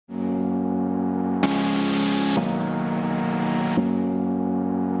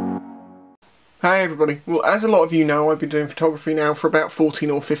Hey everybody, well as a lot of you know I've been doing photography now for about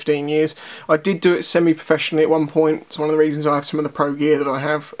 14 or 15 years. I did do it semi-professionally at one point. It's one of the reasons I have some of the pro gear that I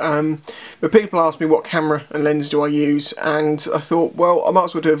have. But people ask me what camera and lens do I use, and I thought, well, I might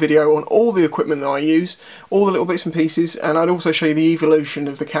as well do a video on all the equipment that I use, all the little bits and pieces, and I'd also show you the evolution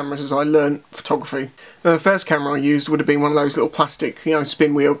of the cameras as I learnt photography. Now, the first camera I used would have been one of those little plastic,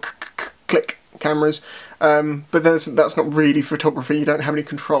 spin wheel click cameras. But that's not really photography, you don't have any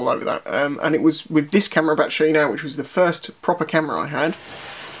control over that. And it was with this camera I'm about to show you now, which was the first proper camera I had,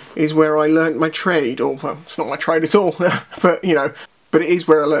 is where I learnt my trade, or well, it's not my trade at all, but but it is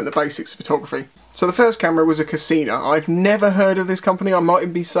where I learnt the basics of photography. So the first camera was a Casina. I've never heard of this company, I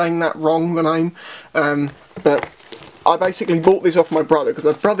might be saying that wrong, the name, but I basically bought this off my brother,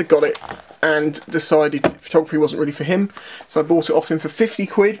 because my brother got it and decided photography wasn't really for him, so I bought it off him for 50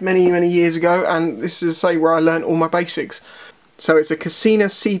 quid many years ago, and this is where I learnt all my basics. So it's a Casina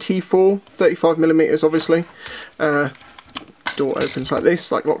CT4, 35mm obviously. Door opens like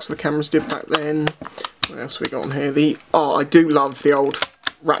this, like lots of the cameras did back then. What else we got on here? I do love the old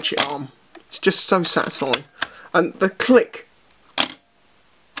ratchet arm. It's just so satisfying, and the click,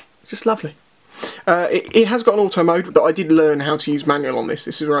 just lovely. It has got an auto mode, but I did learn how to use manual on this.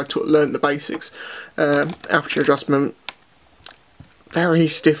 This is where I learned the basics. Aperture adjustment, very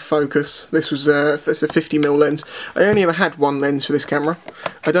stiff focus. This was that's a 50mm lens. I only ever had one lens for this camera.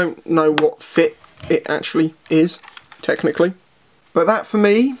 I don't know what fit it actually is, technically. But that, for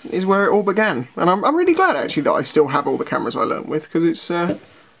me, is where it all began. And I'm really glad, actually, that I still have all the cameras I learnt with, because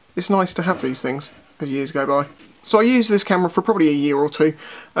it's nice to have these things as years go by. So I used this camera for probably a year or two,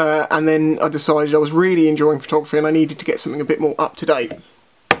 and then I decided I was really enjoying photography and I needed to get something a bit more up to date.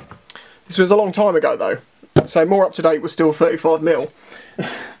 This was a long time ago though, so more up to date was still 35mm.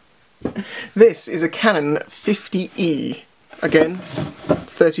 This is a Canon 50E, again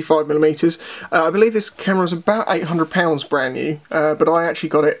 35mm. I believe this camera was about £800 brand new, but I actually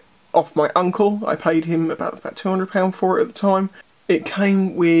got it off my uncle. I paid him about £200 for it at the time. It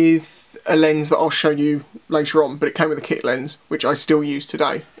came with a lens that I'll show you later on, but it came with a kit lens, which I still use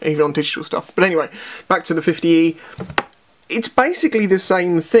today, even on digital stuff. But anyway, back to the 50E. It's basically the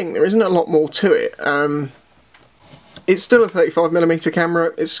same thing, there isn't a lot more to it. It's still a 35mm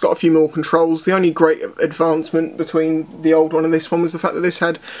camera, it's got a few more controls. The only great advancement between the old one and this one was the fact that this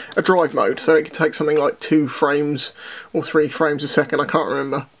had a drive mode, so it could take something like 2 frames or 3 frames a second, I can't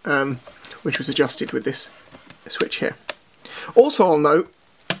remember, which was adjusted with this switch here. Also I'll note,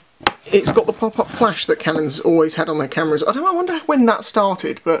 it's got the pop-up flash that Canon's always had on their cameras. I wonder when that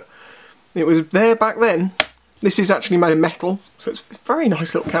started, but it was there back then. This is actually made of metal, so it's a very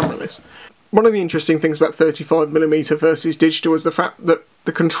nice little camera, this. One of the interesting things about 35mm versus digital is the fact that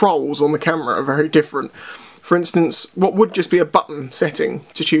the controls on the camera are very different. For instance, what would just be a button setting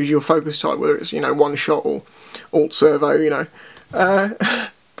to choose your focus type, whether it's, one shot or alt servo,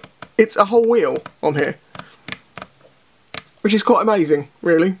 it's a whole wheel on here, which is quite amazing,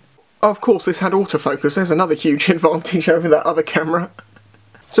 really. Of course, this had autofocus. There's another huge advantage over that other camera.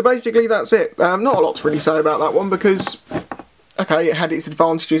 So basically that's it. Not a lot to really say about that one because, okay, it had its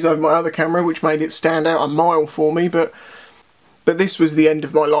advantages over my other camera, which made it stand out a mile for me, but this was the end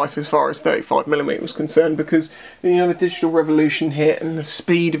of my life as far as 35mm was concerned, because the digital revolution hit and the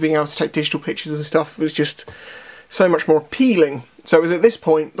speed of being able to take digital pictures and stuff was just so much more appealing. So it was at this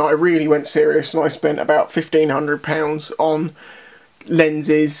point that I really went serious and I spent about £1,500 on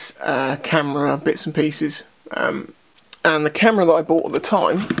lenses, camera, bits and pieces, and the camera that I bought at the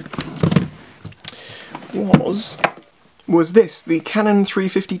time was this, the Canon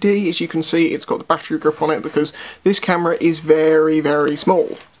 350D. As you can see, it's got the battery grip on it because this camera is very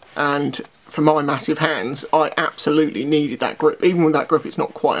small, and for my massive hands I absolutely needed that grip. Even with that grip it's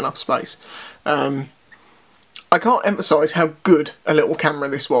not quite enough space. I can't emphasise how good a little camera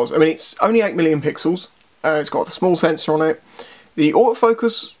this was. I mean, it's only 8 million pixels, it's got a small sensor on it. The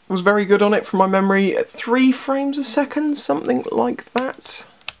autofocus was very good on it from my memory, at 3 frames a second, something like that.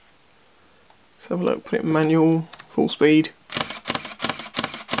 Let's have a look, put it in manual, full speed.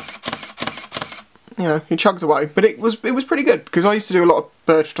 He chugged away, but it was pretty good, because I used to do a lot of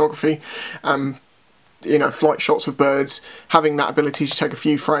bird photography, flight shots of birds. Having that ability to take a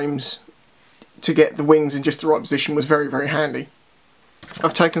few frames to get the wings in just the right position was very handy.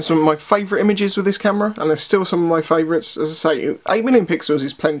 I've taken some of my favourite images with this camera, and there's still some of my favourites. As I say, 8 million pixels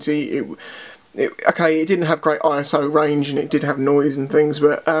is plenty. Okay, it didn't have great ISO range and it did have noise and things,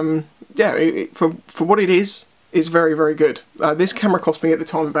 but yeah, for what it is, it's very good. This camera cost me at the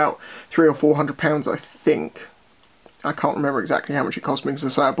time about £300 or £400, I think. I can't remember exactly how much it cost me, because I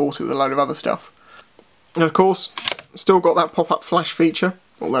say I bought it with a load of other stuff. And of course, still got that pop-up flash feature.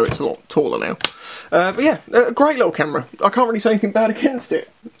 although it's a lot taller now. But yeah, a great little camera. I can't really say anything bad against it.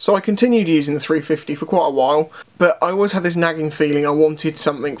 So I continued using the 350 for quite a while, but I always had this nagging feeling I wanted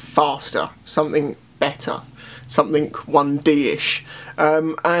something faster, something better, something 1D-ish.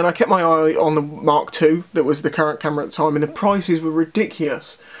 And I kept my eye on the Mark II, that was the current camera at the time, and the prices were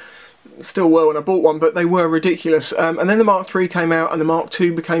ridiculous. Still were when I bought one, but they were ridiculous. And then the Mark III came out and the Mark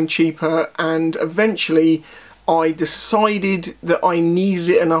II became cheaper, and eventually I decided that I needed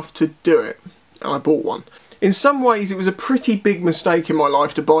it enough to do it, and I bought one. In some ways it was a pretty big mistake in my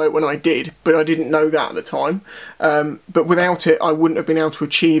life to buy it when I did, but I didn't know that at the time. But without it I wouldn't have been able to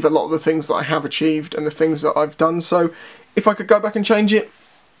achieve a lot of the things that I have achieved and the things that I've done. So if I could go back and change it,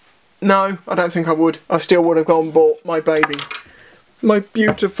 no, I don't think I would. I still would have gone and bought my baby. My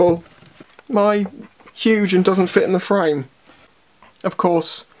beautiful, my huge and doesn't fit in the frame. Of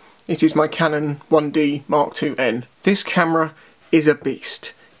course, it is my Canon 1D Mark II N. This camera is a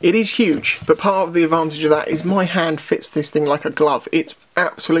beast. It is huge, but part of the advantage of that is my hand fits this thing like a glove. It's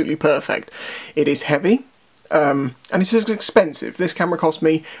absolutely perfect. It is heavy, and it is expensive. This camera cost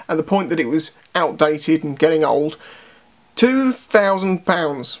me, at the point that it was outdated and getting old,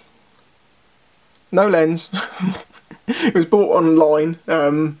 £2,000. No lens. It was bought online,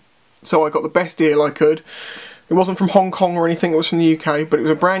 so I got the best deal I could. It wasn't from Hong Kong or anything, it was from the UK, but it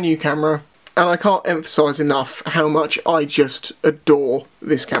was a brand new camera. And I can't emphasise enough how much I just adore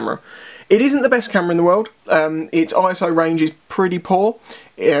this camera. It isn't the best camera in the world. Its ISO range is pretty poor,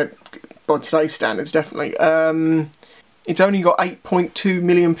 by today's standards definitely. It's only got 8.2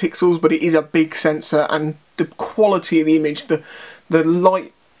 million pixels, but it is a big sensor, and the quality of the image, the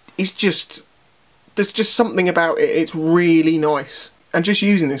light is just, there's just something about it. It's really nice. And just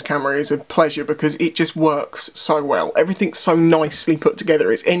using this camera is a pleasure because it just works so well. Everything's so nicely put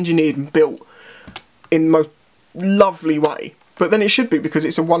together. It's engineered and built in the most lovely way. But then it should be, because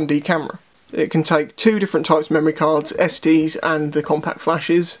it's a 1D camera. It can take two different types of memory cards, SDs and the compact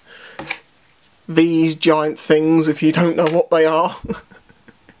flashes. These giant things, if you don't know what they are.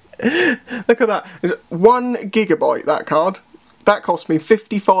 Look at that. It's 1 GB, that card. That cost me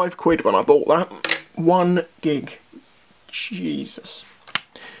 55 quid when I bought that. 1 gig. Jesus.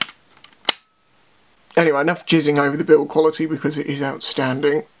 Anyway, enough jizzing over the build quality because it is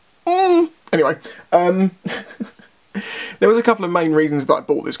outstanding. Anyway, there was a couple of main reasons that I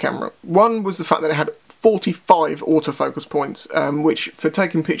bought this camera. One was the fact that it had 45 autofocus points, which for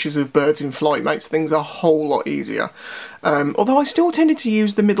taking pictures of birds in flight makes things a whole lot easier. Although I still tended to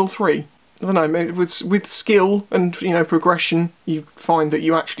use the middle 3. I don't know, with skill and, you know, progression, you find that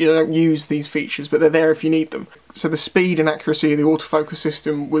you actually don't use these features, but they're there if you need them. So the speed and accuracy of the autofocus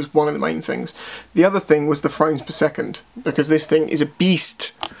system was one of the main things. The other thing was the frames per second, because this thing is a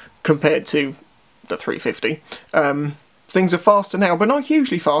beast compared to the 350. Things are faster now, but not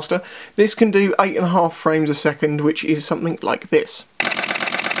hugely faster. This can do 8.5 frames a second, which is something like this.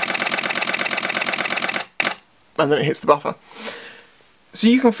 And then it hits the buffer. So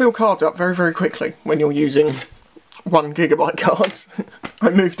you can fill cards up very, very quickly when you're using 1 GB cards. I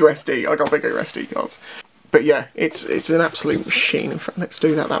moved to SD, I got bigger SD cards. But yeah, it's an absolute machine. In fact, let's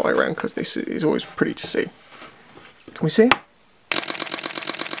do that way around, because this is always pretty to see. Can we see it?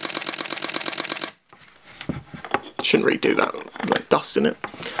 Shouldn't really do that, there's like dust in it.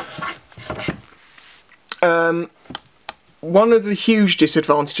 One of the huge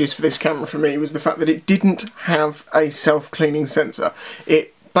disadvantages for this camera for me was the fact that it didn't have a self-cleaning sensor.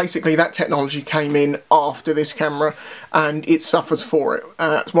 Basically, that technology came in after this camera, and it suffers for it.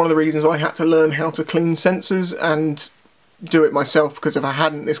 That's one of the reasons I had to learn how to clean sensors and do it myself, because if I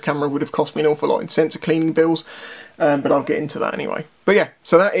hadn't, this camera would have cost me an awful lot in sensor cleaning bills, but I'll get into that anyway. But yeah,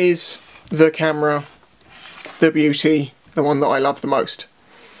 so that is the camera, the beauty, the one that I love the most.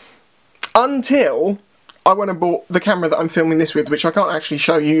 Until I went and bought the camera that I'm filming this with, which I can't actually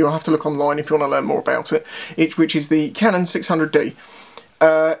show you, you'll have to look online if you want to learn more about it, which is the Canon 600D.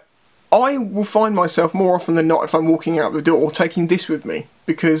 I will find myself more often than not, if I'm walking out the door, taking this with me,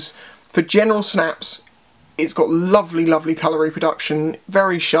 because for general snaps, it's got lovely, lovely colour reproduction,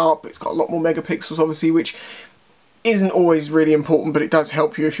 very sharp, it's got a lot more megapixels obviously, which isn't always really important, but it does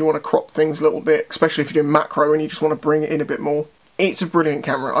help you if you want to crop things a little bit, especially if you're doing macro and you just want to bring it in a bit more. It's a brilliant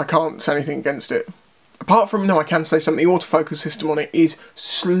camera, I can't say anything against it. Apart from, no, I can say something, the autofocus system on it is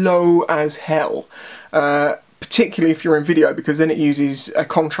slow as hell. Particularly if you're in video, because then it uses a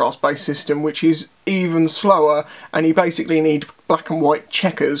contrast-based system, which is even slower, and you basically need black and white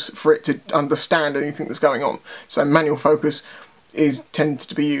checkers for it to understand anything that's going on. So manual focus tends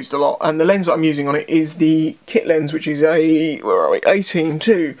to be used a lot, and the lens that I'm using on it is the kit lens, which is a, where are we, 18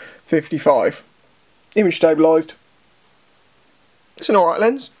 to 55. Image stabilised. It's an alright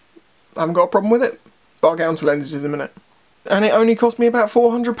lens. I haven't got a problem with it, but I'll get onto lenses in a minute. And it only cost me about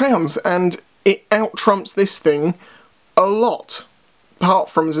 £400, and it out-trumps this thing a lot. Apart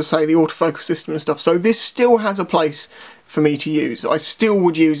from, as I say, the autofocus system and stuff. So this still has a place for me to use. I still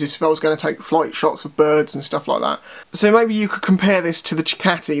would use this if I was going to take flight shots of birds and stuff like that. So maybe you could compare this to the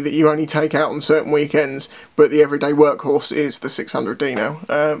Chicati that you only take out on certain weekends, but the everyday workhorse is the 600D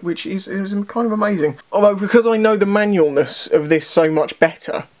now, which is kind of amazing. Although, because I know the manualness of this so much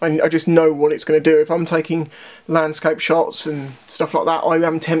better, I just know what it's going to do. If I'm taking landscape shots and stuff like that, I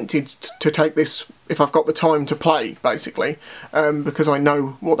am tempted to take this if I've got the time to play, basically, because I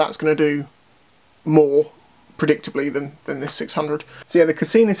know what that's going to do more predictably than this 600. So yeah, the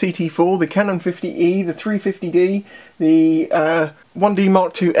Sinnis ET4, the Canon 50E, the 350D, the 1D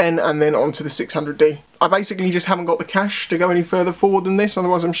Mark IIN, and then onto the 600D. I basically just haven't got the cash to go any further forward than this,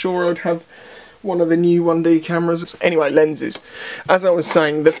 otherwise I'm sure I'd have one of the new 1D cameras. Anyway, lenses. As I was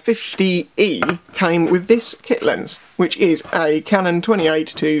saying, the 50E came with this kit lens, which is a Canon 28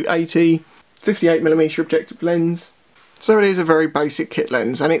 to 80 58mm objective lens. So it is a very basic kit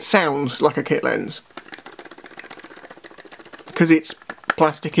lens, and it sounds like a kit lens, because it's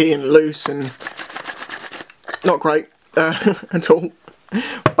plasticky and loose and not great at all.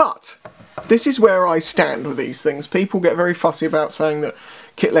 But this is where I stand with these things. People get very fussy about saying that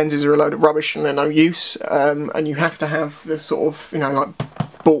kit lenses are a load of rubbish and they're no use, and you have to have the sort of, you know,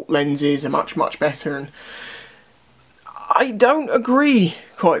 like bought lenses are much better, and I don't agree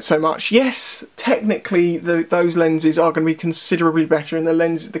quite so much. Yes, technically those lenses are going to be considerably better, and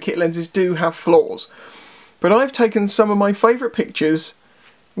the kit lenses do have flaws. But I've taken some of my favourite pictures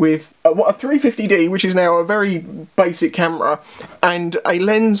with a 350D, which is now a very basic camera, and a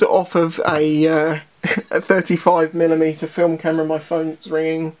lens off of a 35mm film camera. My phone's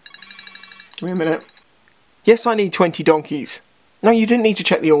ringing. Give me a minute. Yes, I need 20 donkeys. No, you didn't need to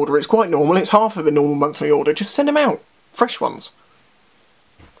check the order. It's quite normal. It's half of the normal monthly order. Just send them out. Fresh ones.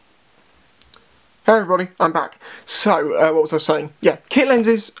 Hey everybody, I'm back. So, what was I saying? Yeah, kit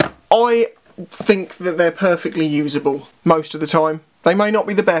lenses, I think that they're perfectly usable most of the time. They may not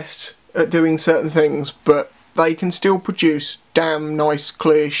be the best at doing certain things, but they can still produce damn nice,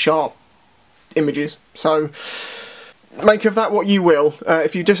 clear, sharp images. So make of that what you will.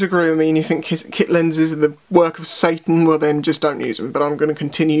 If you disagree with me and you think kit lenses are the work of Satan, well then just don't use them. But I'm going to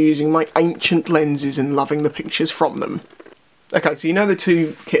continue using my ancient lenses and loving the pictures from them. Okay, so you know the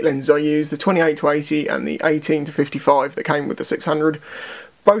two kit lenses I use, the 28 to 80 and the 18 to 55 that came with the 600.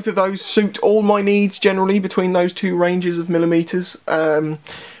 Both of those suit all my needs generally between those two ranges of millimetres.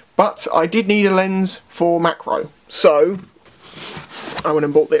 But I did need a lens for macro, so I went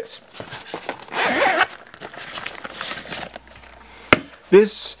and bought this.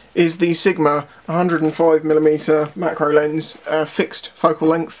 This is the Sigma 105mm macro lens, fixed focal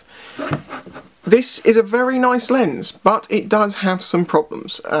length. This is a very nice lens, but it does have some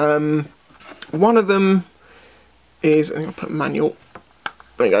problems. One of them is, I think I'll put manual,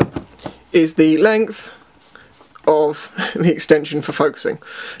 there you go, is the length of the extension for focusing.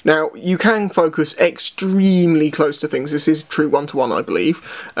 Now, you can focus extremely close to things. This is true 1-to-1, I believe.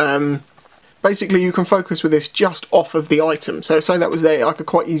 Basically, you can focus with this just off of the item. So say that was there, I could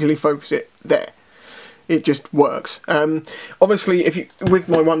quite easily focus it there. It just works. Obviously, with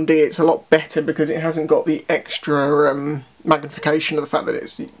my 1D, it's a lot better because it hasn't got the extra magnification of the fact that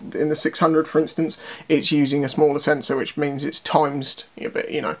it's in the 600, for instance. It's using a smaller sensor, which means it's times a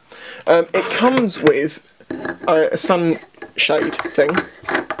bit, you know. It comes with a sunshade thing.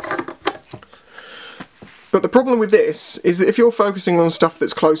 But the problem with this is that if you're focusing on stuff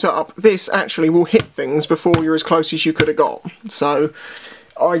that's close up, this actually will hit things before you're as close as you could have got. So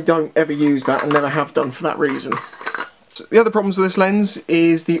I don't ever use that and never have done for that reason. The other problems with this lens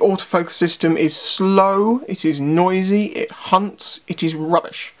is the autofocus system is slow, it is noisy, it hunts, it is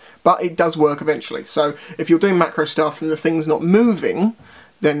rubbish. But it does work eventually. So if you're doing macro stuff and the thing's not moving,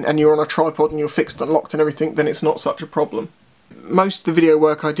 then and you're on a tripod and you're fixed and locked and everything, then it's not such a problem. Most of the video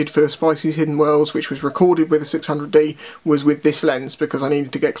work I did for Spicy's Hidden Worlds, which was recorded with a 600D, was with this lens because I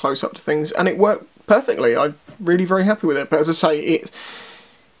needed to get close up to things, and it worked perfectly. I'm really very happy with it. But as I say,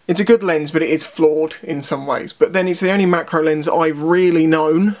 it's a good lens, but it is flawed in some ways. But then it's the only macro lens I've really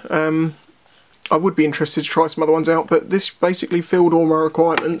known. I would be interested to try some other ones out, but this basically filled all my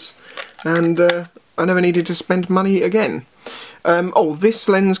requirements, and I never needed to spend money again. Oh, this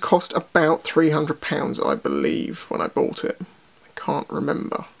lens cost about £300, I believe, when I bought it. I can't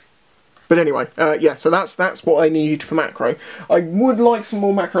remember. But anyway, yeah, so that's what I needed for macro. I would like some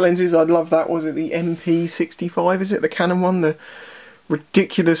more macro lenses. I'd love that. Was it the MP65, is it? The Canon one? The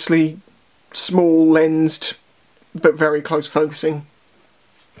ridiculously small lensed, but very close focusing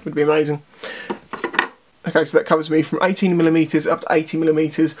would be amazing. Okay, so that covers me from 18mm up to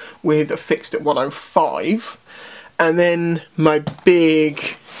 80mm with a fixed at 105. And then my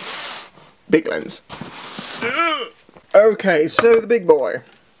big lens. Okay, so the big boy.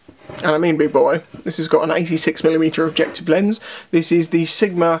 And I mean big boy. This has got an 86mm objective lens. This is the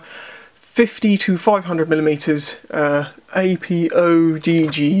Sigma 50 to 500mm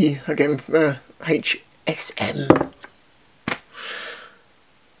APODG, again HSM.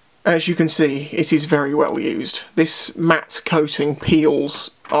 As you can see, it is very well used. This matte coating peels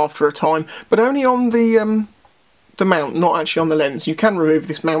after a time, but only on the mount, not actually on the lens. You can remove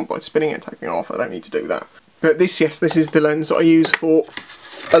this mount by spinning it and taking it off. I don't need to do that. But this, yes, this is the lens that I use for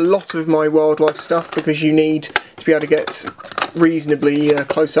a lot of my wildlife stuff, because you need to be able to get reasonably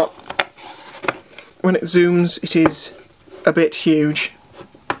close up. When it zooms, it is a bit huge,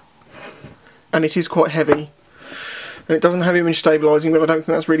 and it is quite heavy. And it doesn't have image stabilising, but I don't think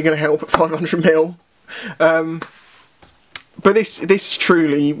that's really going to help at 500mm. But this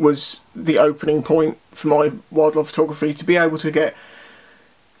truly was the opening point for my wildlife photography, to be able to get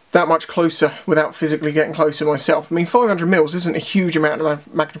that much closer without physically getting closer myself. I mean, 500mm isn't a huge amount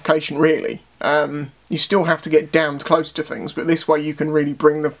of magnification, really. You still have to get damned close to things, but this way you can really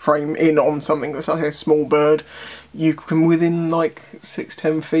bring the frame in on something that's like a small bird. You can, within like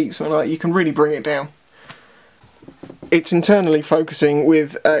 6-10 feet, something like that, you can really bring it down. It's internally focusing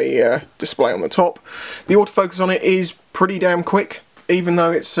with a display on the top. The autofocus on it is pretty damn quick, even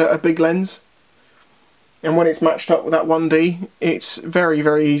though it's a big lens. And when it's matched up with that 1D, it's very,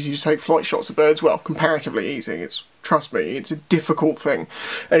 very easy to take flight shots of birds. Well, comparatively easy. Trust me, it's a difficult thing.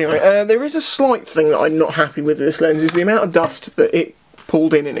 Anyway, there is a slight thing that I'm not happy with this lens, is the amount of dust that it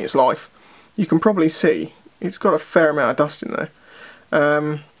pulled in its life. You can probably see it's got a fair amount of dust in there.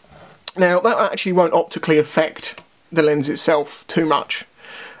 Now, that actually won't optically affect the lens itself too much,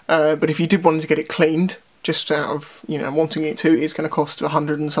 but if you did want to get it cleaned, just out of, you know, wanting it to, it's going to cost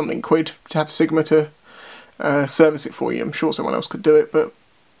 100 and something quid to have Sigma to service it for you. I'm sure someone else could do it, but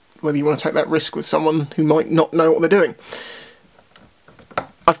whether you want to take that risk with someone who might not know what they're doing.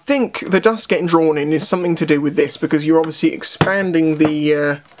 I think the dust getting drawn in is something to do with this, because you're obviously expanding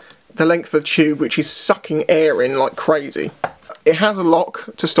the length of the tube, which is sucking air in like crazy. It has a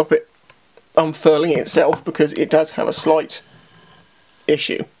lock to stop it unfurling itself, because it does have a slight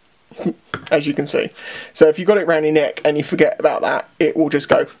issue, as you can see. So if you've got it around your neck and you forget about that, it will just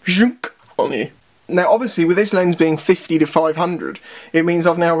go zhunk on you. Now obviously, with this lens being 50 to 500, it means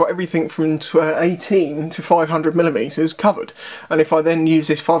I've now got everything from 18 to 500mm covered. And if I then use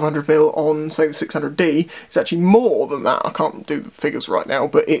this 500mm on, say, the 600D, it's actually more than that. I can't do the figures right now,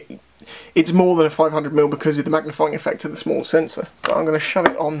 but it's more than a 500mm because of the magnifying effect of the small sensor. But I'm going to shove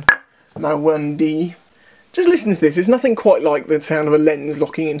it on my 1D. Just listen to this. It's nothing quite like the sound of a lens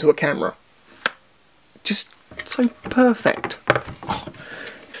locking into a camera. Just so perfect.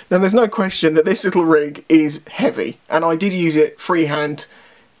 Now there's no question that this little rig is heavy, and I did use it freehand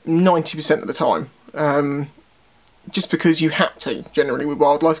 90% of the time. Just because you have to, generally, with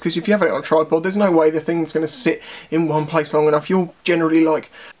wildlife, because if you have it on a tripod, there's no way the thing's going to sit in one place long enough. You're generally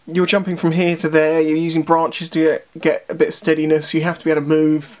you're jumping from here to there, you're using branches to get a bit of steadiness, you have to be able to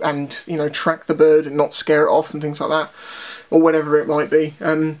move and, you know, track the bird and not scare it off and things like that, or whatever it might be.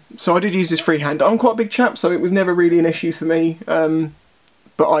 So I did use this freehand. I'm quite a big chap, so it was never really an issue for me.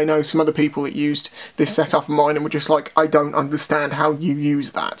 But I know some other people that used this setup of mine and were just like, I don't understand how you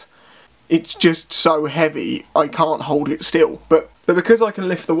use that. It's just so heavy, I can't hold it still. But because I can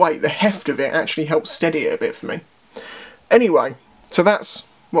lift the weight, the heft of it actually helps steady it a bit for me. Anyway, so that's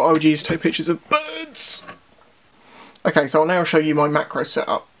what I would use to take pictures of birds. Okay, so I'll now show you my macro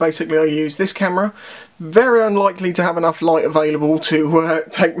setup. Basically, I use this camera. Very unlikely to have enough light available to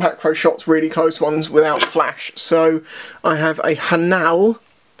take macro shots, really close ones, without flash. So I have a Hanal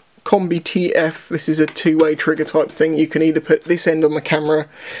Combi TF. This is a two-way trigger type thing. You can either put this end on the camera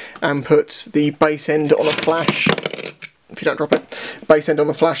and put the base end on a flash, if you don't drop it, base end on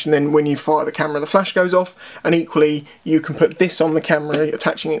the flash, and then when you fire the camera the flash goes off. And equally, you can put this on the camera,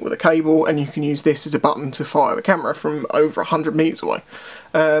 attaching it with a cable, and you can use this as a button to fire the camera from over 100 metres away.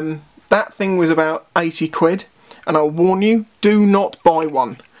 That thing was about 80 quid, and I'll warn you, do not buy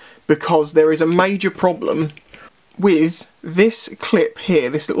one, because there is a major problem with this clip here,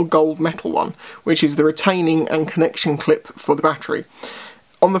 this little gold metal one, which is the retaining and connection clip for the battery.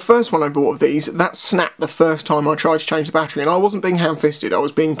 On the first one I bought of these, that snapped the first time I tried to change the battery, and I wasn't being ham-fisted, I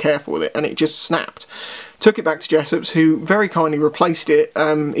was being careful with it, and it just snapped. Took it back to Jessop's, who very kindly replaced it,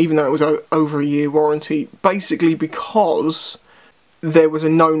 even though it was over a year warranty, basically because there was a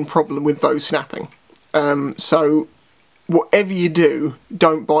known problem with those snapping. So whatever you do,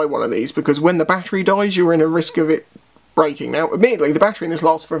 don't buy one of these, because when the battery dies, you're in a risk of it breaking. Now, admittedly, the battery in this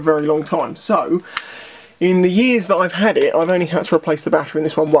lasts for a very long time, so in the years that I've had it, I've only had to replace the battery in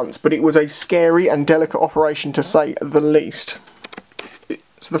this one once, but it was a scary and delicate operation to say the least.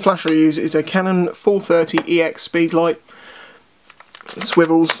 So the flash I use is a Canon 430EX speedlight. It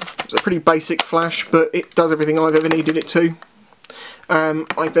swivels. It's a pretty basic flash, but it does everything I've ever needed it to.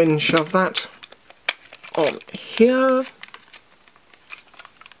 I then shove that on here.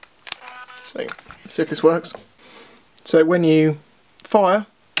 So, see if this works. So when you fire,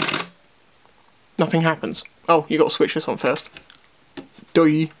 nothing happens. Oh, you got to switch this on first.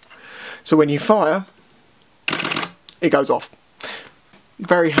 Duh. So when you fire, it goes off.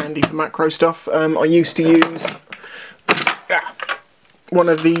 Very handy for macro stuff. I used to use one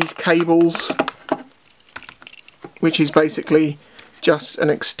of these cables, which is basically just an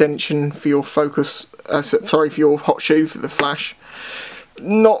extension for your focus, for your hot shoe, for the flash.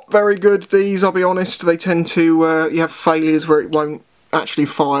 Not very good, these, I'll be honest. They tend to, you have failures where it won't actually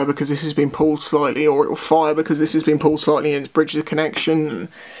fire because this has been pulled slightly, or it will fire because this has been pulled slightly and it's bridged the connection.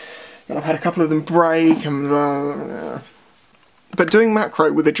 And I've had a couple of them break and But doing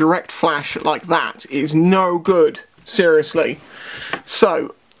macro with a direct flash like that is no good, seriously.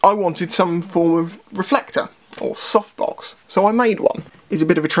 So I wanted some form of reflector or softbox, so I made one. It's a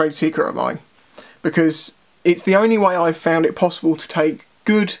bit of a trade secret of mine, because it's the only way I've found it possible to take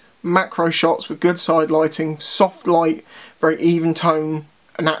good macro shots with good side lighting, soft light, very even tone,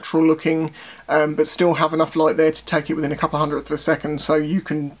 natural looking, but still have enough light there to take it within a couple of hundredths of a second, so you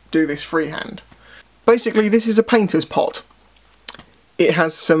can do this freehand. Basically, this is a painter's pot. It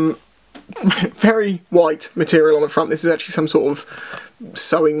has some very white material on the front. This is actually some sort of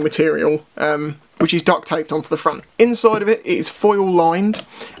sewing material, which is duct taped onto the front. Inside of it is foil lined,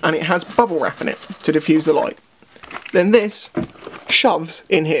 and it has bubble wrap in it to diffuse the light. Then this shoves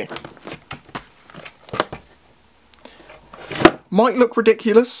in here. Might look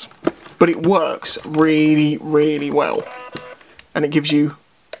ridiculous, but it works really, really well. And it gives you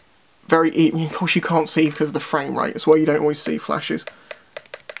very even, of course you can't see because of the frame rate, that's why you don't always see flashes.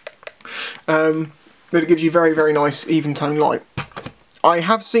 But it gives you very, very nice even tone light. I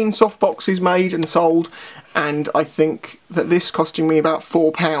have seen softboxes made and sold, and I think that this costing me about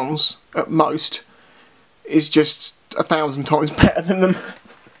 £4 at most is just 1,000 times better than them.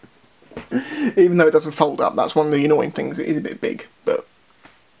 Even though it doesn't fold up, that's one of the annoying things. It is a bit big, but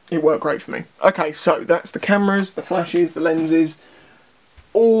it worked great for me. Okay, so that's the cameras, the flashes, the lenses.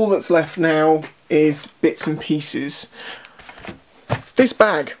 All that's left now is bits and pieces. This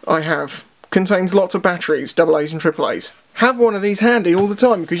bag I have contains lots of batteries, AA's and AAA's. Have one of these handy all the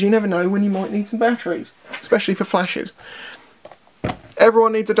time, because you never know when you might need some batteries, especially for flashes.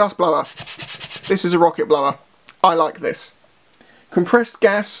 Everyone needs a dust blower. This is a rocket blower. I like this. Compressed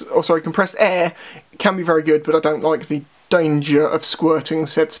air can be very good, but I don't like the danger of squirting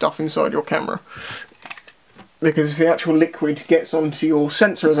said stuff inside your camera. Because if the actual liquid gets onto your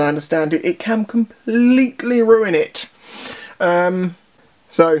sensor, as I understand it, it can completely ruin it.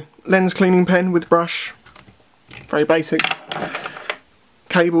 So, lens cleaning pen with brush, very basic.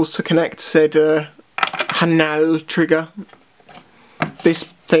 Cables to connect said Hanal trigger. This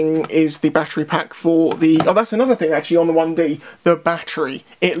thing is the battery pack for the... Oh, that's another thing actually on the 1D, the battery.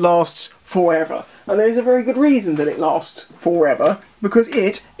 It lasts forever. And there's a very good reason that it lasts forever, because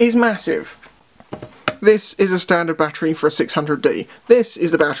it is massive. This is a standard battery for a 600D. This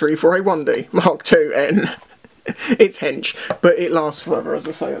is the battery for a 1D Mark II-N. It's hench, but it lasts forever, as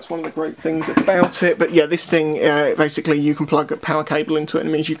I say. That's one of the great things about it. But yeah, this thing, basically you can plug a power cable into it, and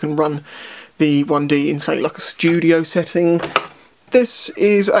it means you can run the 1D in, say, like a studio setting. This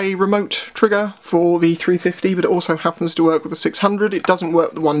is a remote trigger for the 350, but it also happens to work with the 600. It doesn't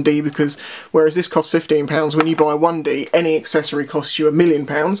work with the 1D, because whereas this costs £15, when you buy a 1D, any accessory costs you £1 million.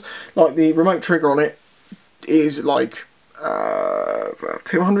 Like the remote trigger on it is like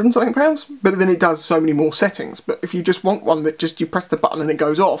 200 and something pounds, but then it does so many more settings. But if you just want one that just you press the button and it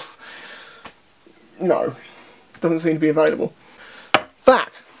goes off, no, doesn't seem to be available.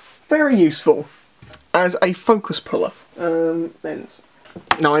 That, very useful as a focus puller lens.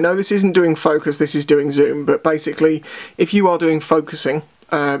 Now I know this isn't doing focus, this is doing zoom, but basically if you are doing focusing,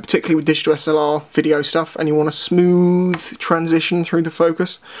 particularly with digital SLR video stuff, and you want a smooth transition through the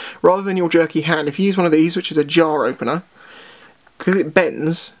focus, rather than your jerky hand, if you use one of these, which is a jar opener, because it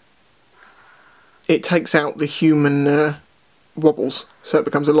bends, it takes out the human wobbles, so it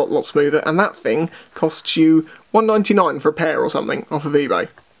becomes a lot smoother, and that thing costs you £1.99 for a pair or something off of eBay.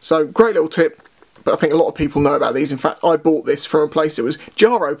 So great little tip, but I think a lot of people know about these. In fact, I bought this from a place that was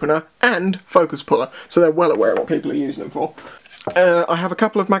jar opener and focus puller, so they're well aware of what people are using them for. I have a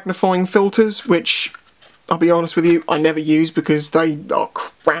couple of magnifying filters, which, I'll be honest with you, I never use because they are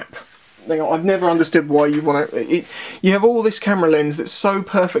crap. I've never understood why you want to... You have all this camera lens that's so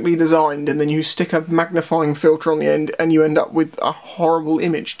perfectly designed, and then you stick a magnifying filter on the end and you end up with a horrible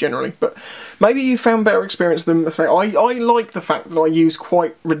image generally. But maybe you found better experience than, say, I like the fact that I use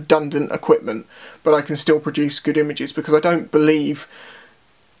quite redundant equipment, but I can still produce good images, because I don't believe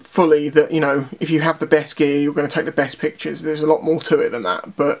fully that, you know, if you have the best gear you're going to take the best pictures. There's a lot more to it than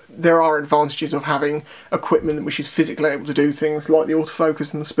that, but there are advantages of having equipment which is physically able to do things like the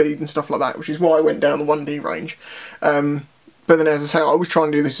autofocus and the speed and stuff like that, which is why I went down the 1D range. But then, as I say, I was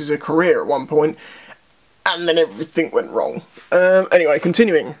trying to do this as a career at one point, and then everything went wrong. Anyway,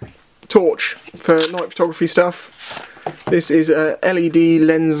 continuing. Torch for night photography stuff. This is a LED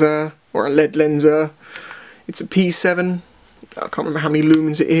lenser, or a LED lenser. It's a P7. I can't remember how many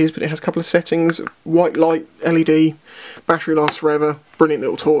lumens it is, but it has a couple of settings. White light, LED, battery lasts forever, brilliant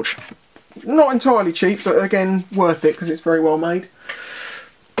little torch. Not entirely cheap, but again, worth it because it's very well made.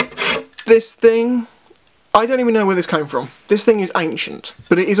 This thing, I don't even know where this came from. This thing is ancient,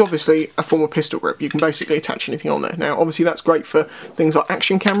 but it is obviously a form of pistol grip. You can basically attach anything on there. Now, obviously that's great for things like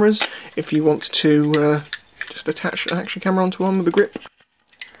action cameras, if you want to just attach an action camera onto one with a grip.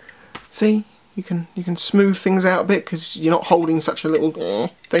 See? You can smooth things out a bit because you're not holding such a little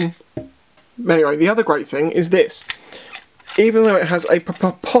thing. Anyway, the other great thing is this. Even though it has a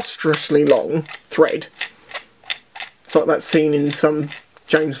preposterously long thread, it's like that scene in some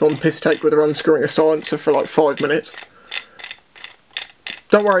James Bond piss take where they're unscrewing a silencer for like 5 minutes.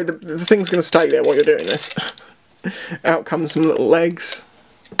 Don't worry, the thing's going to stay there while you're doing this. Out comes some little legs.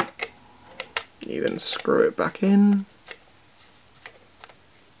 You then screw it back in.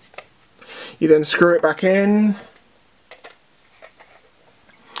 You then screw it back in,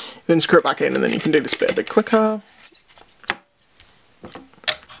 then screw it back in, and then you can do this bit a bit quicker.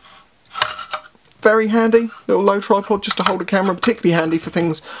 Very handy, little low tripod just to hold a camera, particularly handy for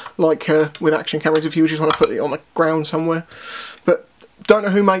things like with action cameras if you just want to put it on the ground somewhere. But don't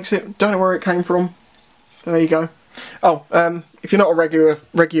know who makes it, don't know where it came from. There you go. Oh, if you're not a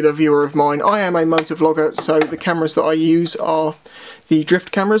regular viewer of mine, I am a motor vlogger, so the cameras that I use are the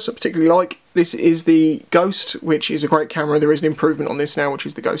drift cameras I particularly like. This is the Ghost, which is a great camera. There is an improvement on this now, which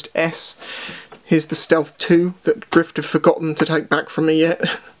is the Ghost S. Here's the Stealth 2 that Drift have forgotten to take back from me yet.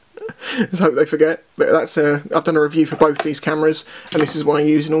 Let's hope they forget. But that's I've done a review for both these cameras, and this is what I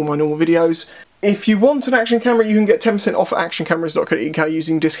use in all my normal videos. If you want an action camera, you can get 10% off at actioncameras.co.uk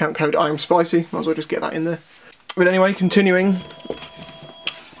using discount code IamSpicy. Might as well just get that in there. But anyway, continuing,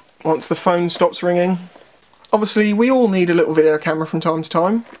 once the phone stops ringing, obviously we all need a little video camera from time to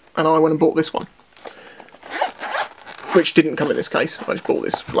time, and I went and bought this one. Which didn't come in this case, I just bought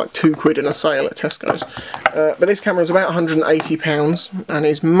this for like £2 in a sale at Tesco's. But this camera is about £180 and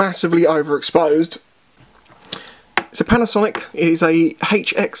is massively overexposed. It's a Panasonic, it is a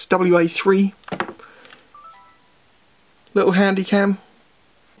HXWA3 little handy cam.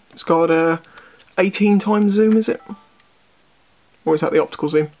 It's got a 18 times zoom, is it? Or is that the optical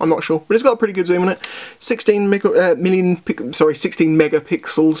zoom? I'm not sure, but it's got a pretty good zoom on it. 16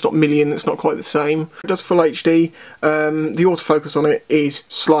 megapixels, not million, it's not quite the same. It does full HD. The autofocus on it is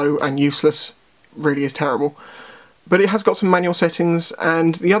slow and useless, really is terrible. But it has got some manual settings,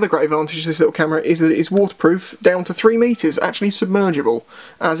 and the other great advantage of this little camera is that it is waterproof down to 3 meters, actually submergible,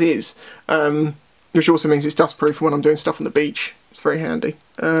 as is. Which also means it's dustproof when I'm doing stuff on the beach. It's very handy.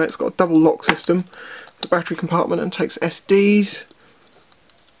 It's got a double lock system for the battery compartment and takes SDs.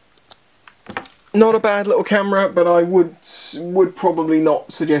 Not a bad little camera, but I would probably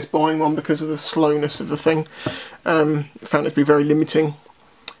not suggest buying one because of the slowness of the thing. I found it to be very limiting.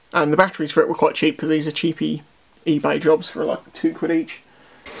 And the batteries for it were quite cheap because these are cheapy eBay jobs for like £2 each.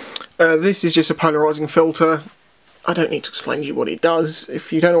 This is just a polarising filter. I don't need to explain to you what it does.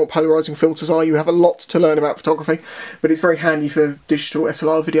 If you don't know what polarising filters are, you have a lot to learn about photography, but it's very handy for digital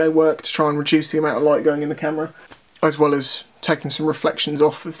SLR video work to try and reduce the amount of light going in the camera, as well as taking some reflections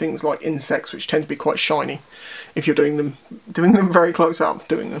off of things like insects, which tend to be quite shiny if you're doing them very close up.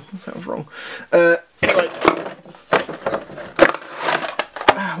 Doing them sounds wrong. Anyway,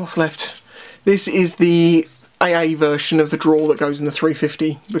 what's left? This is the AA version of the drawer that goes in the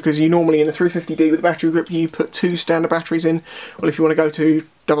 350, because you normally in a 350D with a battery grip you put 2 standard batteries in. Well, if you want to go to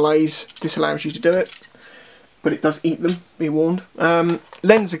AA's, this allows you to do it, but it does eat them, be warned.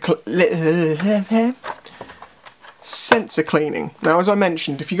 sensor cleaning. Now, as I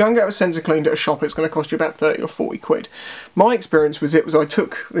mentioned, if you go and get a sensor cleaned at a shop, it's going to cost you about 30 or 40 quid. My experience was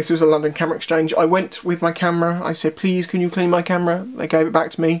this was a London Camera Exchange, I went with my camera, I said, please can you clean my camera? They gave it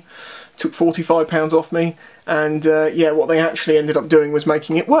back to me, took £45 off me, and yeah, what they actually ended up doing was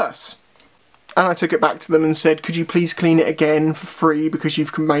making it worse. And I took it back to them and said, could you please clean it again for free because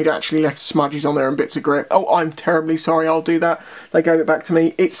you've actually left smudges on there and bits of grip. Oh, I'm terribly sorry, I'll do that. They gave it back to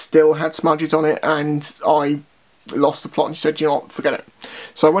me, it still had smudges on it, and I lost the plot and said, you know what, forget it.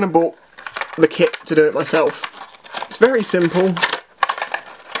 So I went and bought the kit to do it myself. It's very simple.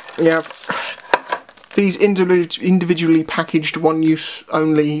 You have these individually packaged one-use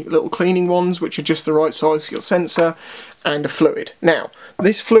only little cleaning wands, which are just the right size for your sensor, and a fluid. Now,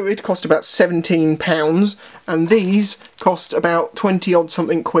 this fluid cost about £17, and these cost about 20 odd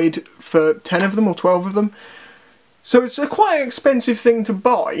something quid for 10 of them or 12 of them. So it's a quite expensive thing to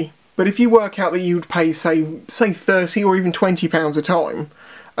buy. But if you work out that you'd pay, say 30 or even £20 a time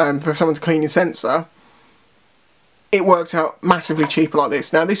for someone to clean your sensor, it works out massively cheaper like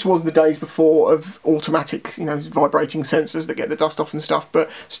this. Now, this was the days before of automatic, you know, vibrating sensors that get the dust off and stuff,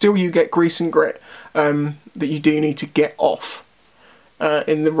 but still you get grease and grit that you do need to get off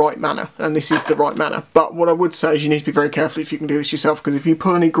in the right manner, and this is the right manner. But what I would say is you need to be very careful if you can do this yourself, because if you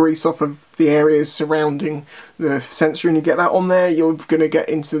pull any grease off of the areas surrounding the sensor and you get that on there, you're going to get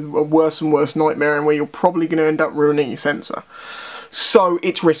into a worse and worse nightmare, and where you're probably going to end up ruining your sensor. So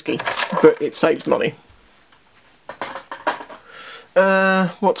it's risky, but it saves money.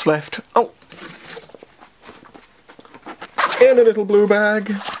 What's left? Oh, in a little blue bag,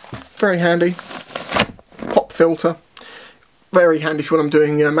 very handy. Pop filter. Very handy for when I'm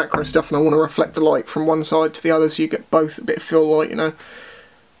doing macro stuff and I want to reflect the light from one side to the other, so you get both a bit of fill light, you know.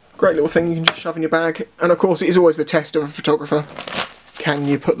 Great little thing you can just shove in your bag. And of course it is always the test of a photographer. Can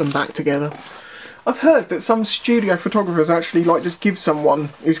you put them back together? I've heard that some studio photographers actually like just give someone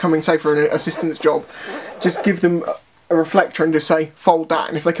who's coming, say, for an assistant's job, just give them a reflector and just say, fold that,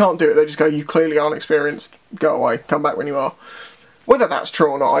 and if they can't do it they just go, you clearly aren't experienced, go away, come back when you are. Whether that's true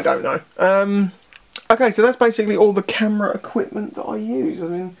or not, I don't know. Okay, so that's basically all the camera equipment that I use. I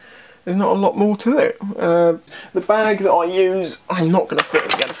mean, there's not a lot more to it. The bag that I use, I'm not going to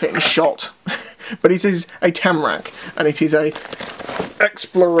fit in shot, but it is a Tamrac, and it is a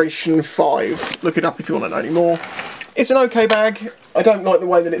Exploration 5. Look it up if you want to know any more. It's an okay bag. I don't like the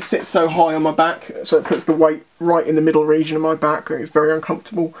way that it sits so high on my back, so it puts the weight right in the middle region of my back. It's very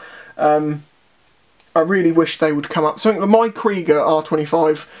uncomfortable. I really wish they would come up. So my Krieger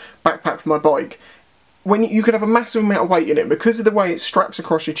R25 backpack for my bike, when you could have a massive amount of weight in it, because of the way it straps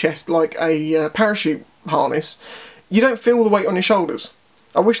across your chest like a parachute harness, you don't feel the weight on your shoulders.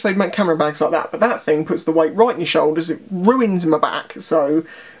 I wish they'd make camera bags like that, but that thing puts the weight right in your shoulders, it ruins my back. So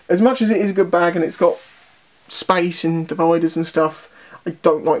as much as it is a good bag and it's got space and dividers and stuff, I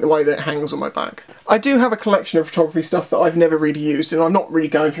don't like the way that it hangs on my back. I do have a collection of photography stuff that I've never really used, and I'm not really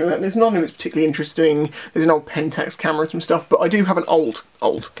going through that. There's none of it's particularly interesting. There's an old Pentax camera and some stuff, but I do have an old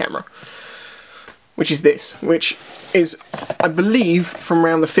camera, which is this, which is, I believe, from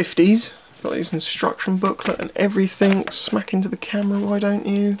around the 50s. Got this instruction booklet and everything. Smack into the camera, why don't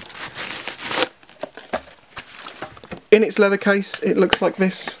you? In its leather case, it looks like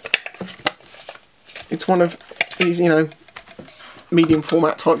this. It's one of these, you know, medium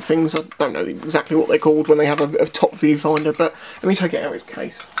format type things. I don't know exactly what they're called when they have a top viewfinder, but let me take it out of its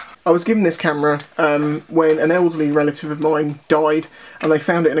case. I was given this camera when an elderly relative of mine died, and they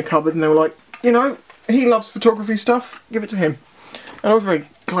found it in a cupboard, and they were like, you know, he loves photography stuff, give it to him. And I was very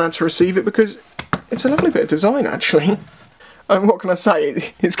glad to receive it because it's a lovely bit of design, actually. What can I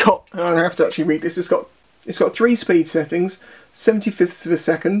say? It's got, I have to actually read this, it's got 3 speed settings, 75ths of a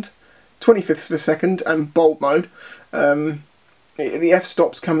second, 25ths of a second, and bulb mode. The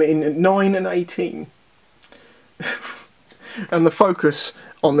f-stops come in at 9 and 18. And the focus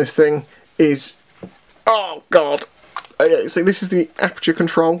on this thing is, oh god! Okay, so this is the aperture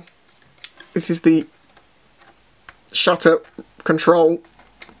control, this is the shutter control,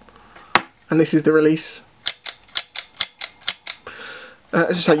 and this is the release.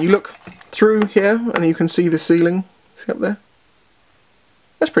 As I say, you look through here and you can see the ceiling. See up there?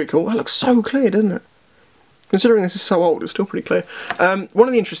 That's pretty cool. That looks so clear, doesn't it? Considering this is so old, it's still pretty clear. One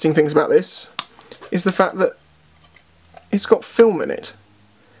of the interesting things about this is the fact that it's got film in it.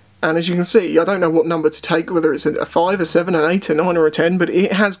 And as you can see, I don't know what number to take, whether it's a 5, a 7, an 8, a 9 or a 10, but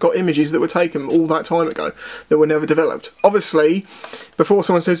it has got images that were taken all that time ago that were never developed. Obviously, before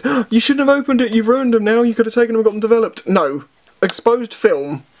someone says, oh, you shouldn't have opened it, you've ruined them now, you could have taken them and got them developed. No, exposed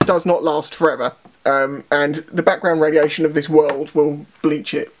film does not last forever. And the background radiation of this world will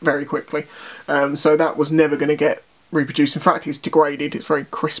bleach it very quickly. So that was never going to get reproduce. In fact, it's degraded. It's very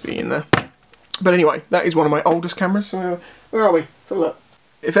crispy in there. But anyway, that is one of my oldest cameras. So where are we? Let's have a look.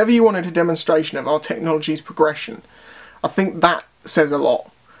 If ever you wanted a demonstration of our technology's progression, I think that says a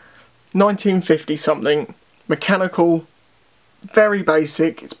lot. 1950 something, mechanical, very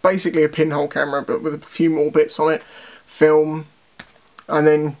basic. It's basically a pinhole camera, but with a few more bits on it. Film, and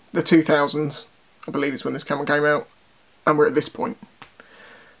then the 2000s, I believe is when this camera came out, and we're at this point.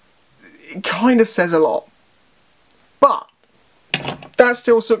 It kind of says a lot, but that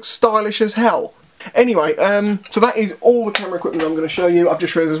still looks stylish as hell. Anyway, so that is all the camera equipment I'm going to show you. I've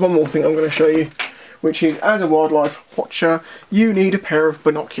just realised there's one more thing I'm going to show you, which is, as a wildlife watcher, you need a pair of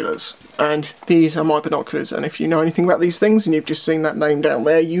binoculars. And these are my binoculars, and if you know anything about these things, and you've just seen that name down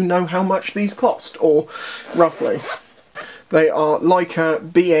there, you know how much these cost, or roughly. They are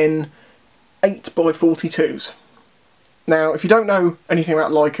Leica BN 8x42s. Now, if you don't know anything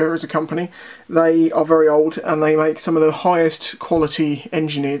about Leica as a company, they are very old, and they make some of the highest quality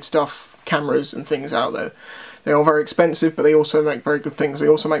engineered stuff, cameras and things out there. They are very expensive, but they also make very good things. They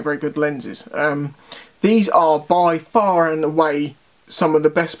also make very good lenses. These are by far and away some of the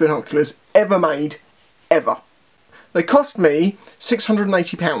best binoculars ever made, ever. They cost me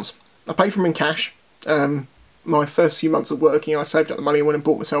 £680. I paid for them in cash. My first few months of working, I saved up the money and went and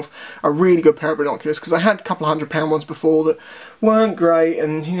bought myself a really good pair of binoculars, because I had a couple of £100 ones before that weren't great,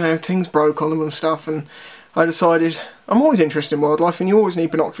 and you know, things broke on them and stuff, and I decided I'm always interested in wildlife, and you always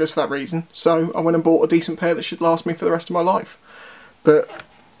need binoculars for that reason, so I went and bought a decent pair that should last me for the rest of my life. But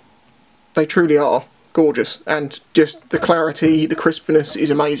they truly are gorgeous, and just the clarity, the crispness is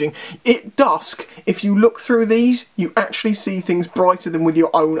amazing. At dusk, if you look through these, you actually see things brighter than with your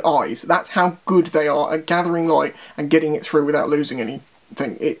own eyes. That's how good they are at gathering light and getting it through without losing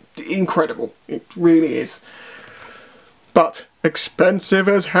anything. Incredible. It really is. But expensive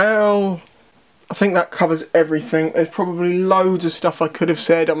as hell. I think that covers everything. There's probably loads of stuff I could have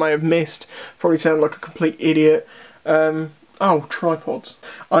said I may have missed. Probably sound like a complete idiot. Oh, tripods.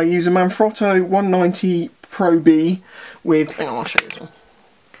 I use a Manfrotto 190 Pro B with, hang on, I'll show you this one.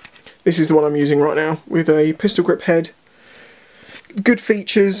 This is the one I'm using right now, with a pistol grip head. Good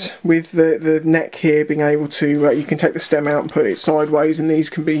features with the neck here being able to, you can take the stem out and put it sideways, and these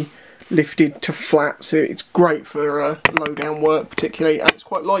can be lifted to flat, so it's great for low down work particularly, and it's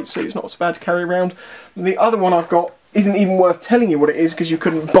quite light, so it's not so bad to carry around. The other one I've got isn't even worth telling you what it is, because you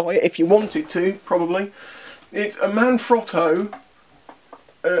couldn't buy it if you wanted to, probably. It's a Manfrotto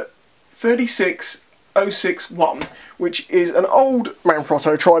 36061, which is an old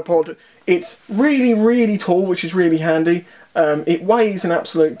Manfrotto tripod. It's really, really tall, which is really handy. It weighs an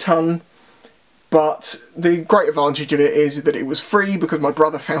absolute ton, but the great advantage of it is that it was free because my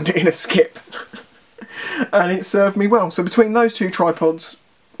brother found it in a skip. And it served me well. So between those two tripods,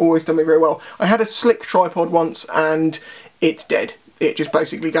 always done me very well. I had a slick tripod once and it's dead. It just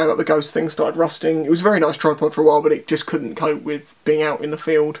basically gave up the ghost, thing started rusting. It was a very nice tripod for a while, but it just couldn't cope with being out in the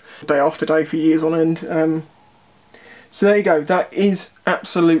field day after day for years on end. So there you go, that is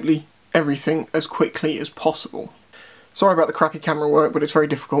absolutely everything as quickly as possible. Sorry about the crappy camera work, but it's very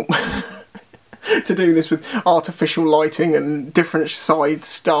difficult to do this with artificial lighting and different side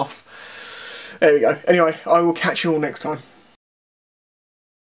stuff. There we go. Anyway, I will catch you all next time.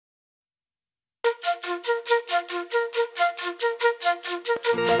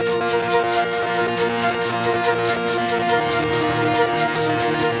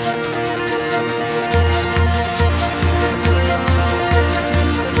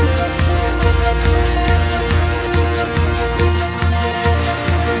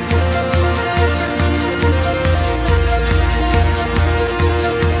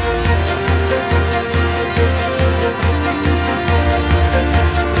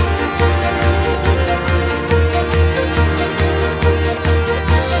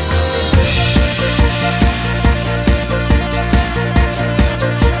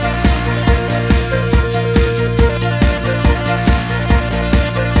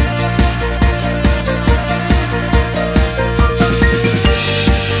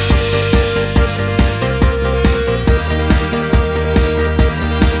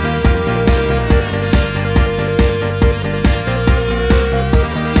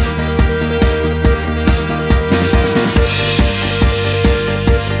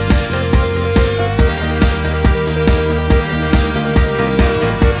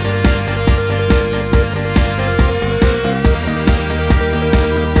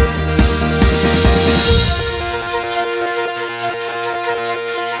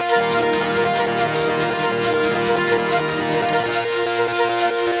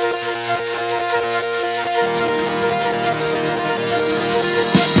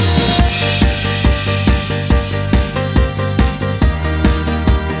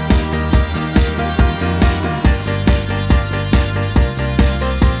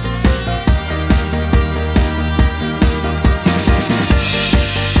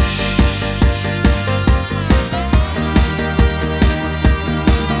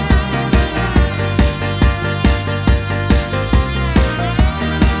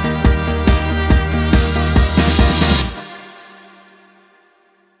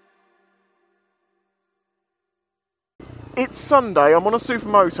 It's Sunday, I'm on a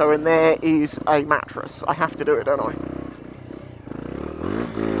supermoto and there is a mattress. I have to do it, don't I?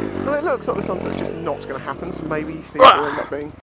 Well, it looks like the sunset's just not going to happen, so maybe things will end up being